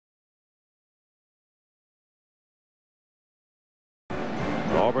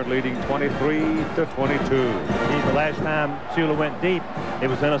Auburn leading 23-22. The last time Shula went deep, it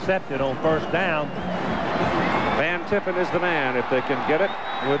was intercepted on first down. Van Tippen is the man. If they can get it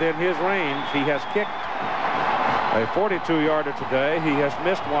within his range, he has kicked a 42-yarder today. He has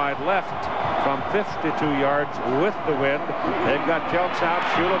missed wide left from 52 yards with the wind. They've got Jelks out.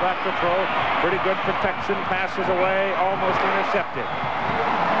 Shula back to throw. Pretty good protection. Passes away. Almost intercepted.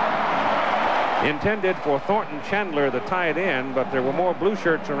 Intended for Thornton Chandler, the tight end, but there were more blue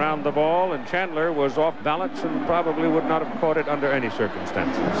shirts around the ball, and Chandler was off balance and probably would not have caught it under any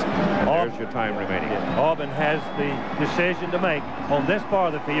circumstances. And there's your time remaining. Auburn has the decision to make. On this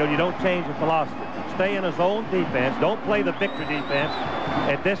part of the field, you don't change the philosophy. Stay in a zone defense. Don't play the victory defense.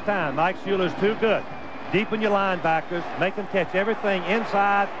 At this time, Mike Shula's too good. Deepen your linebackers. Make them catch everything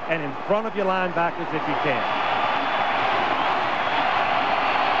inside and in front of your linebackers if you can.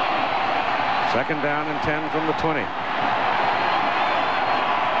 Second down and 10 from the 20. You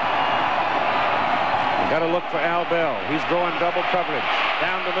got to look for Al Bell. He's drawing double coverage.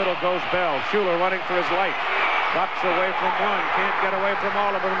 Down the middle goes Bell. Shula running for his life. Ducks away from one. Can't get away from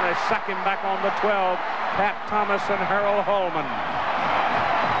all of them. They suck him back on the 12. Pat Thomas and Harold Holman.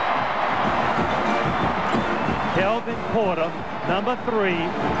 Kelvin Porter, number 3,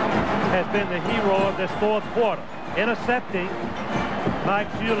 has been the hero of this fourth quarter. Intercepting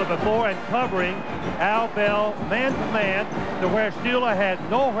Mike Shula before and covering Al Bell man-to-man to where Shula had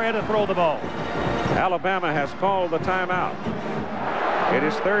nowhere to throw the ball. Alabama has called the timeout. It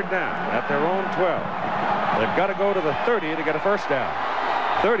is third down at their own 12. They've got to go to the 30 to get a first down.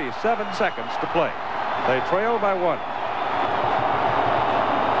 37 seconds to play. They trail by 1.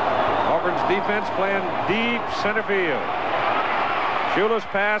 Auburn's defense playing deep center field. Shula's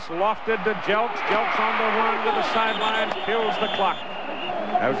pass lofted to Jelks. Jelks on the run to the sidelines, kills the clock.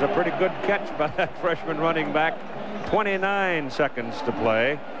 That was a pretty good catch by that freshman running back. 29 seconds to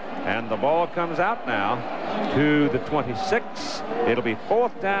play. And the ball comes out now to the 26. It'll be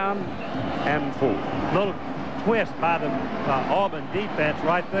fourth down and 4. Little twist by the Auburn defense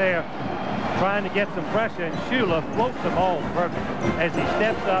right there, trying to get some pressure, and Shula floats the ball perfect. As he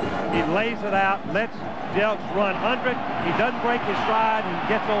steps up, he lays it out, lets Jelks run under it. He doesn't break his stride and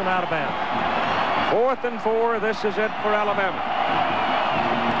gets on out of bounds. Fourth and 4. This is it for Alabama.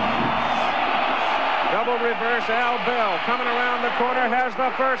 Double reverse. Al Bell coming around the corner, has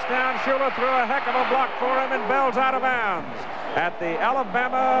the first down. Shula threw a heck of a block for him, and Bell's out of bounds at the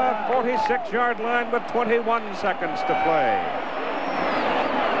Alabama 46-yard line with 21 seconds to play.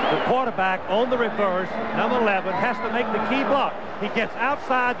 The quarterback on the reverse, number 11, has to make the key block. He gets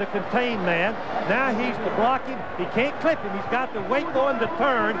outside the contained man. Now he's to block him. He can't clip him. He's got to wait for him to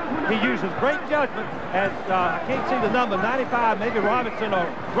turn. He uses great judgment as, I can't see the number, 95, maybe Robinson or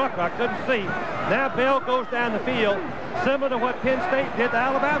Rucker, I couldn't see. Now Bell goes down the field, similar to what Penn State did to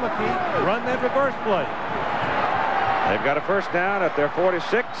Alabama team, run that reverse play. They've got a first down at their 46.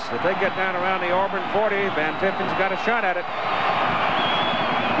 If they get down around the Auburn 40, Van Tippen's got a shot at it.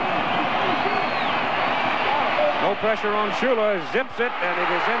 No pressure on Shula, zips it, and it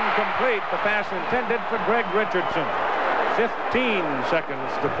is incomplete. The pass intended for Greg Richardson. 15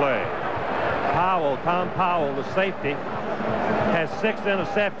 seconds to play. Tom Powell, the safety, has 6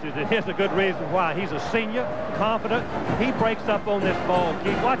 interceptions, and here's a good reason why. He's a senior, confident. He breaks up on this ball.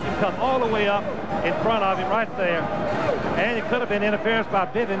 Watch him come all the way up in front of him right there. And it could have been interference by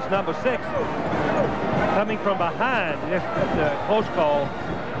Bivens, number 6, coming from behind. Just a close call.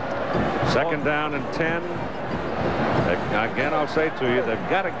 Second down and 10. Again, I'll say to you, they've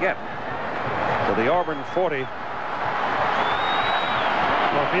got to get to the Auburn 40.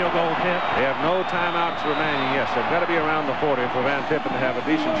 For field goal attempt. They have no timeouts remaining. Yes, they've got to be around the 40 for Van Tippen to have a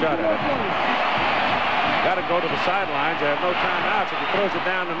decent shot at it. Got to go to the sidelines. They have no timeouts. If he throws it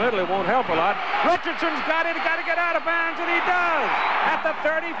down the middle, it won't help a lot. Richardson's got it. He's got to get out of bounds, and he does at the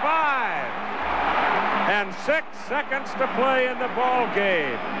 35. And 6 seconds to play in the ball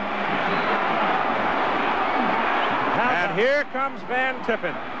game. And here comes Van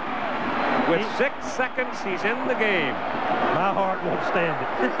Tippen. With 6 seconds, he's in the game. My heart won't stand it.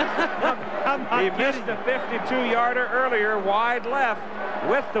 He missed a 52-yarder earlier, wide left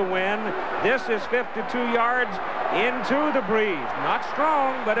with the wind. This is 52 yards into the breeze. Not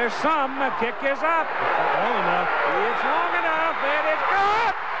strong, but there's some. The kick is up. Long enough. It's long enough, and it's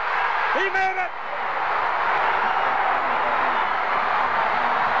good. He made it.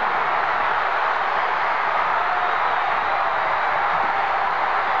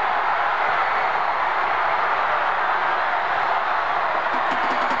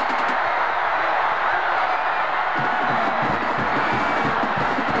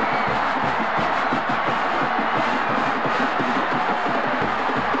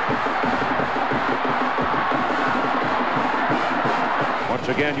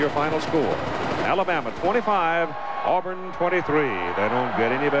 again your final score. Alabama 25, Auburn 23. They don't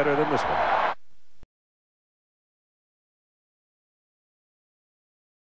get any better than this one.